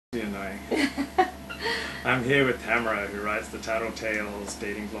Annoying. I'm here with Tamara, who writes the Tattletales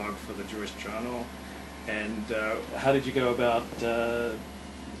dating blog for the Jewish Journal. And how did you go about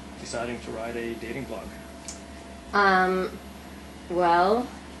deciding to write a dating blog? Well,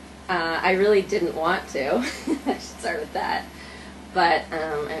 I really didn't want to. I should start with that. But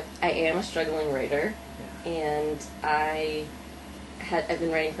I am a struggling writer, and I've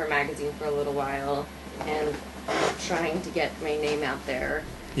been writing for a magazine for a little while, and trying to get my name out there.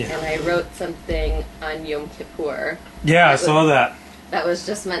 Yeah. And I wrote something on Yom Kippur. Yeah, I saw that. That was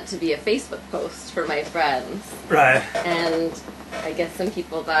just meant to be a Facebook post for my friends. Right. And I guess some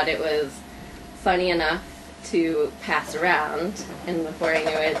people thought it was funny enough to pass around. And before I knew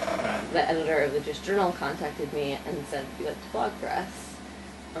it, the editor of the Jewish Journal contacted me and said, "You'd like to blog for us?"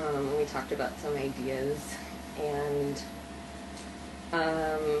 We talked about some ideas, and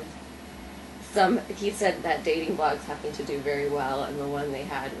he said that dating blogs happen to do very well, and the one they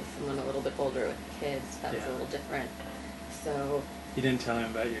had was someone a little bit older with kids. That was a little different. So you didn't tell him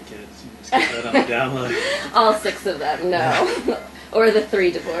about your kids. You just kept that on the download. All 6 of them, no. Or the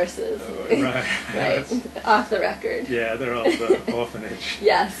 3 divorces. Right. Right. Off the record. Yeah, they're all the orphanage.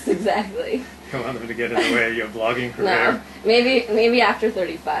 Yes, exactly. You don't want them to get in the way of your blogging career. No. Maybe after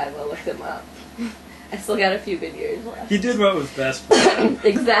 35 I'll look them up. I still got a few good years left. You did what was best for them.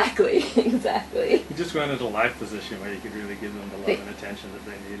 Exactly. You just went into a life position where you could really give them the love and attention that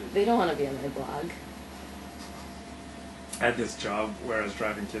they needed. They don't want to be on my blog. I had this job where I was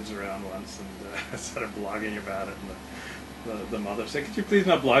driving kids around once, and I started blogging about it, and the mother said, "Could you please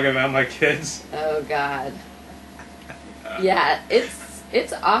not blog about my kids?" Oh, God. Yeah,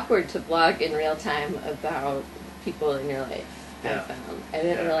 it's awkward to blog in real time about people in your life. I found. I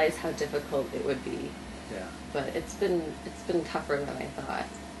didn't realize how difficult it would be. Yeah. But it's been tougher than I thought.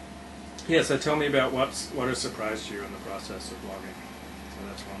 Yeah, so tell me about what has surprised you in the process of blogging. So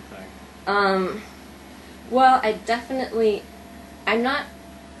that's one thing. Well, I'm not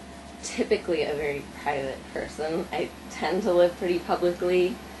typically a very private person. I tend to live pretty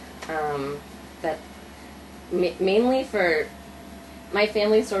publicly. That mainly for my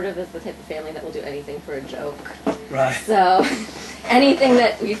family sort of is the type of family that will do anything for a joke. Right. So anything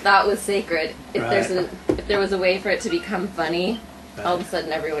that we thought was sacred, if there was a way for it to become funny, all of a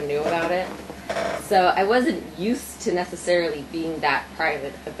sudden everyone knew about it. So I wasn't used to necessarily being that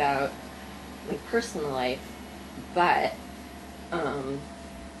private about my personal life, but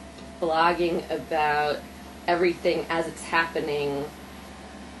blogging about everything as it's happening,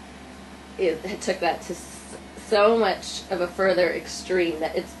 it took that to so much of a further extreme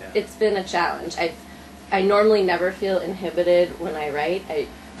that it's been a challenge. I normally never feel inhibited when I write. I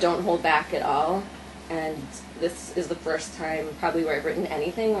don't hold back at all, and this is the first time probably where I've written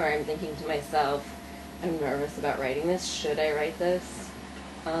anything where I'm thinking to myself, I'm nervous about writing this. Should I write this?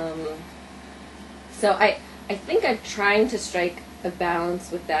 So I think I'm trying to strike a balance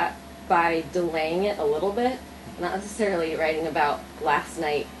with that by delaying it a little bit. Not necessarily writing about last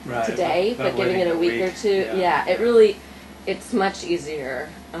night today, but giving it a week or two. Yeah, it's much easier.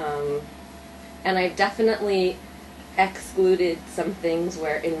 And I've definitely excluded some things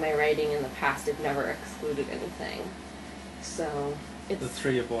where in my writing in the past I've never excluded anything. So it's... The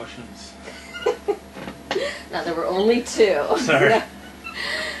 3 abortions. No, there were only 2. Sorry.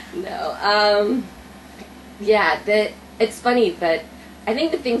 No. Yeah, it's funny, but I think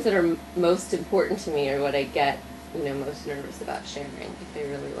the things that are most important to me are what I get, most nervous about sharing if I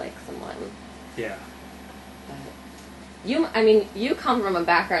really like someone. Yeah. But you come from a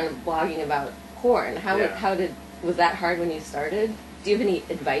background of blogging about porn. Was that hard when you started? Do you have any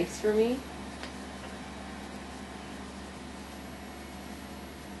advice for me?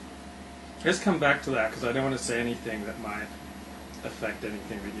 Let's come back to that because I don't want to say anything that might affect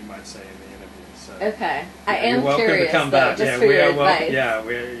anything that you might say in the interview. So, okay. I am curious, welcome to come back. Just for your advice.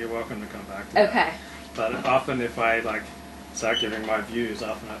 You're welcome to come back to that. Okay. But often if I start giving my views,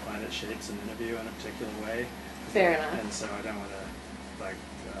 often I find it shapes an interview in a particular way. Fair enough. And so I don't want to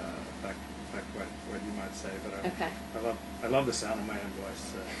what you might say, but I love the sound of my own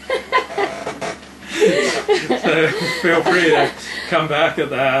voice. So feel free to come back at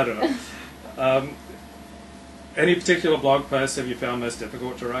that. Or, any particular blog posts have you found most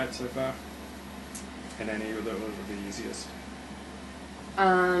difficult to write so far? And any that were the easiest?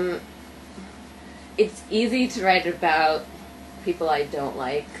 It's ezy to write about people I don't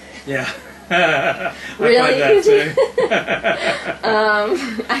like. Yeah. Really? I find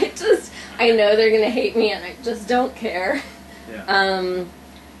that too. I know they're going to hate me, and I just don't care. Yeah.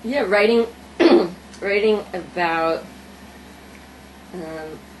 Writing about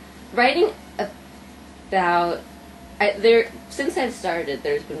since I've started,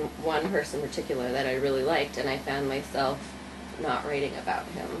 there's been one person in particular that I really liked, and I found myself not writing about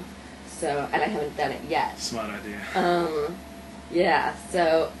him. So, and I haven't done it yet. Smart idea. Yeah,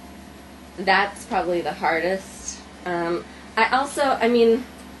 so that's probably the hardest. I mean,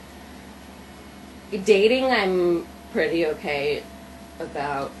 dating I'm pretty okay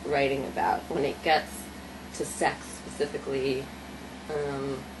about writing about. When it gets to sex specifically,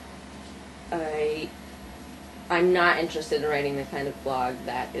 I'm not interested in writing the kind of blog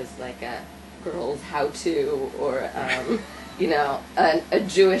that is like a girl's how-to or you know, a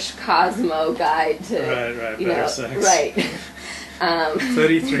Jewish Cosmo guide to better sex. Right.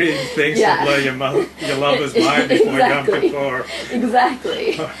 33 things to blow your lover's mind before Yom Kippur.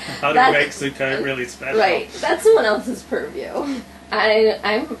 Exactly. How to make Sukkot really special. Right. That's someone else's purview.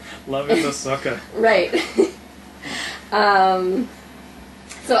 I'm loving the sukkah. Right.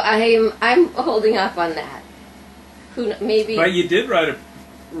 So I'm holding off on that. Maybe. But you did write a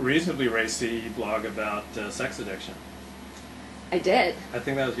reasonably racy blog about sex addiction. I did. I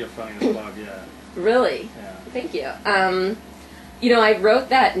think that was your funniest blog yet. Really? Yeah. Thank you. You know, I wrote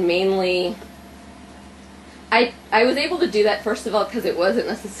that mainly. I was able to do that first of all because it wasn't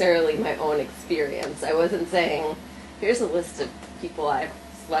necessarily my own experience. I wasn't saying, here's a list of people I've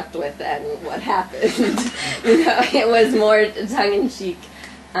slept with and what happened. You know, it was more tongue-in-cheek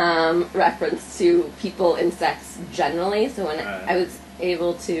reference to people in sex generally. So when I was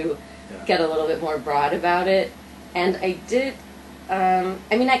able to get a little bit more broad about it, and I did. I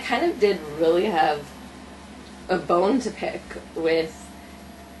mean, I kind of did really have a bone to pick with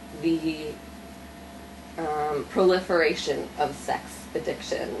the proliferation of sex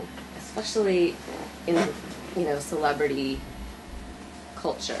addiction, especially in, you know, celebrity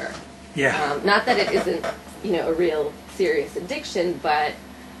culture. Yeah. Not that it isn't, you know, a real serious addiction, but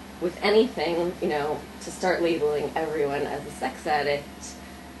with anything, you know, to start labeling everyone as a sex addict,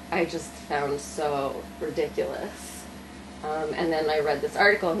 I just found so ridiculous. And then I read this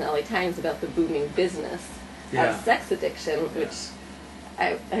article in the LA Times about the booming business of sex addiction, which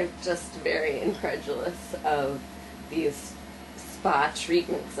I'm just very incredulous of these spa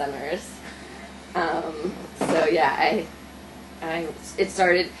treatment centers. So yeah, I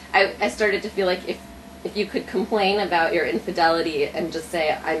started to feel like if you could complain about your infidelity and just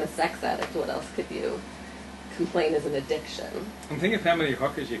say I'm a sex addict, what else could you complain as an addiction? I'm thinking of how many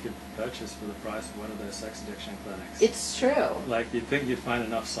hookers you could purchase for the price of one of those sex addiction clinics. It's true. Like, you'd think you'd find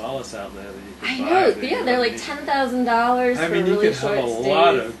enough solace out there that you could buy. I know, yeah, they're like $10,000 for really short stays. I mean, you could have a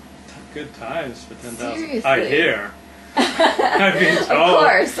lot of good times for $10,000. Seriously. I hear. I've been told.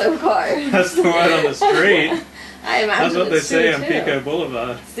 Of course. That's the word on the street. I imagine that's what they say on too. Pico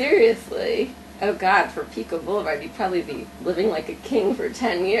Boulevard. Seriously. Oh God, for Pico Boulevard, you'd probably be living like a king for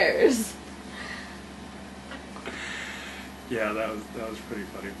 10 years. Yeah, that was a pretty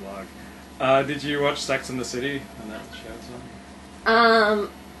funny blog. Did you watch Sex and the City when that show was on?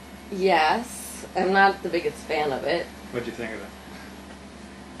 Yes. I'm not the biggest fan of it. What'd you think of it?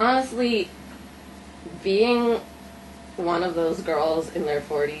 Honestly, being one of those girls in their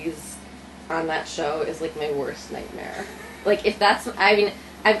 40s on that show is like my worst nightmare. Like, if that's, I mean,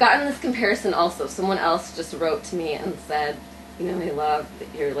 I've gotten this comparison also. Someone else just wrote to me and said, you know, I love that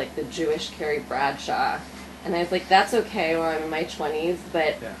you're like the Jewish Carrie Bradshaw. And I was like, that's okay while I'm in my 20s,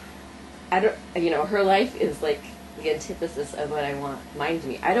 but I don't, you know, her life is like the antithesis of what I want mine to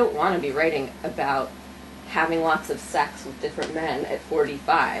be. I don't want to be writing about having lots of sex with different men at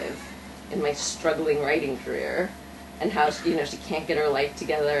 45 in my struggling writing career, and how, you know, she can't get her life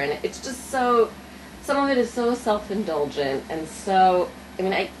together, and it's just so, some of it is so self-indulgent, and so, I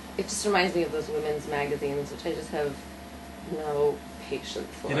mean, it just reminds me of those women's magazines, which I just have no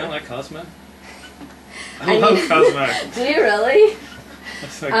patience for. You don't like Cosmo? I love Cosmo. Do you really?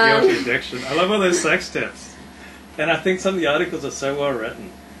 That's like guilty addiction. I love all those sex tips. And I think some of the articles are so well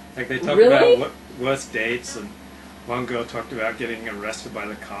written. Like, they talk about worst dates, and one girl talked about getting arrested by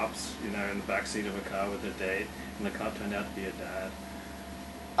the cops, you know, in the backseat of a car with her date, and the cop turned out to be her dad.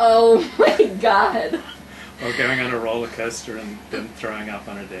 Oh my God. Or going on a roller coaster and then throwing up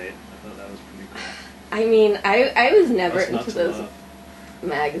on a date. I thought that was pretty cool. I mean, I was never into those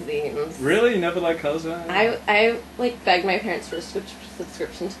magazines. Really? You never liked Cosmo? I like begged my parents for a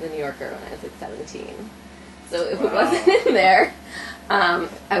subscription to the New Yorker when I was like 17. So if it wasn't in there,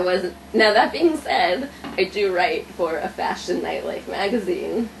 I wasn't. Now that being said, I do write for a fashion nightlife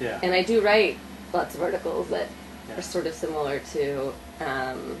magazine, and I do write lots of articles that are sort of similar to.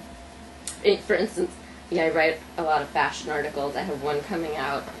 For instance, I write a lot of fashion articles. I have one coming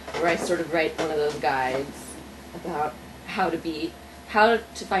out where I sort of write one of those guides about how to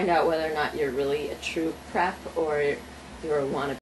find out whether or not you're really a true prep or you're a wannabe